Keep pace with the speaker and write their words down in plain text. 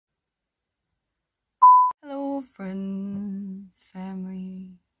friends, family,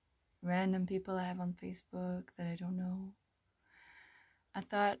 random people I have on Facebook that I don't know. I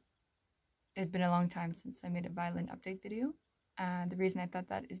thought it's been a long time since I made a violin update video. The reason I thought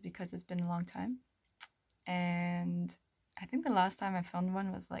that is because it's been a long time. And I think the last time I filmed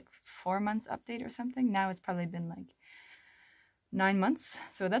one was like 4 months update or something. Now it's probably been like 9 months.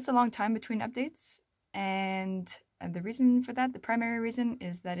 So that's a long time between updates. And the reason for that, the primary reason,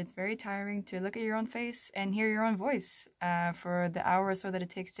 is that it's very tiring to look at your own face and hear your own voice for the hour or so that it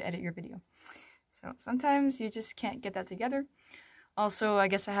takes to edit your video. So sometimes you just can't get that together. Also, I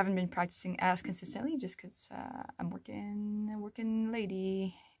guess I haven't been practicing as consistently just because I'm a working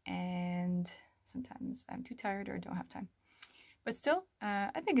lady, and sometimes I'm too tired or don't have time. But still,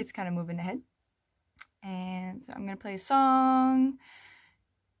 I think it's kind of moving ahead. And so I'm going to play a song.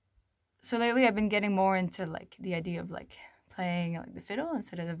 So lately I've been getting more into like the idea of like playing like the fiddle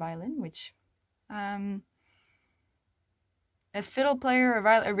instead of the violin, which a fiddle player or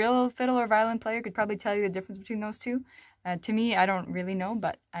a real fiddle or violin player could probably tell you the difference between those two. To me, I don't really know,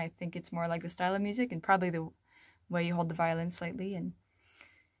 but I think it's more like the style of music and probably the way you hold the violin slightly, and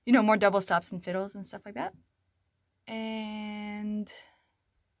you know, more double stops and fiddles and stuff like that. And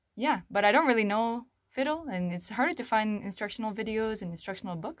yeah, but I don't really know fiddle, and it's harder to find instructional videos and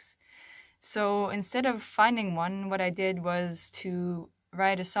instructional books. So instead of finding one, what I did was to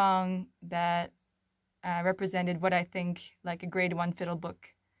write a song that represented what I think like a grade 1 fiddle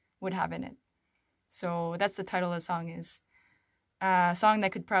book would have in it. So that's the title of the song, is a song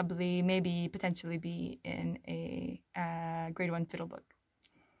that could probably maybe potentially be in a grade 1 fiddle book.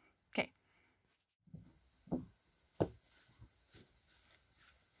 Okay.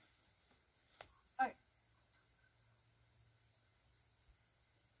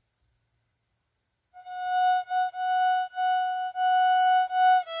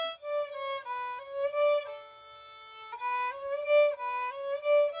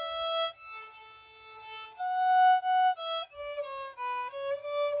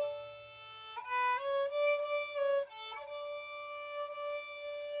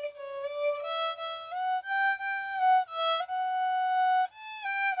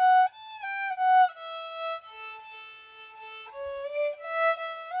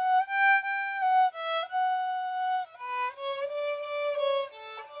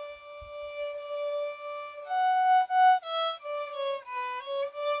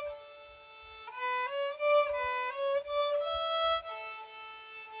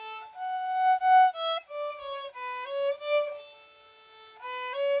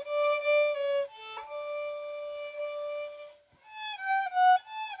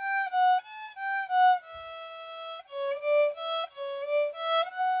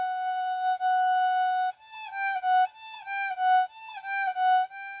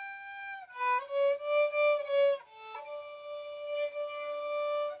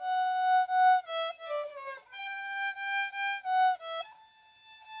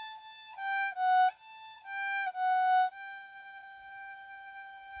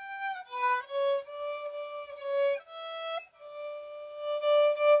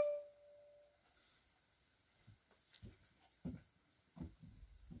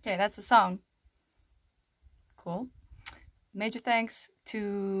 Okay, that's the song. Cool. Major thanks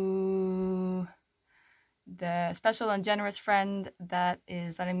to the special and generous friend that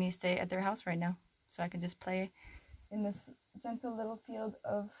is letting me stay at their house right now, so I can just play in this gentle little field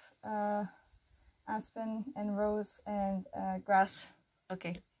of aspen and rose and grass.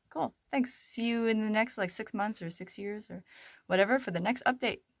 Okay, cool. Thanks. See you in the next like 6 months or 6 years or whatever for the next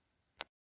update.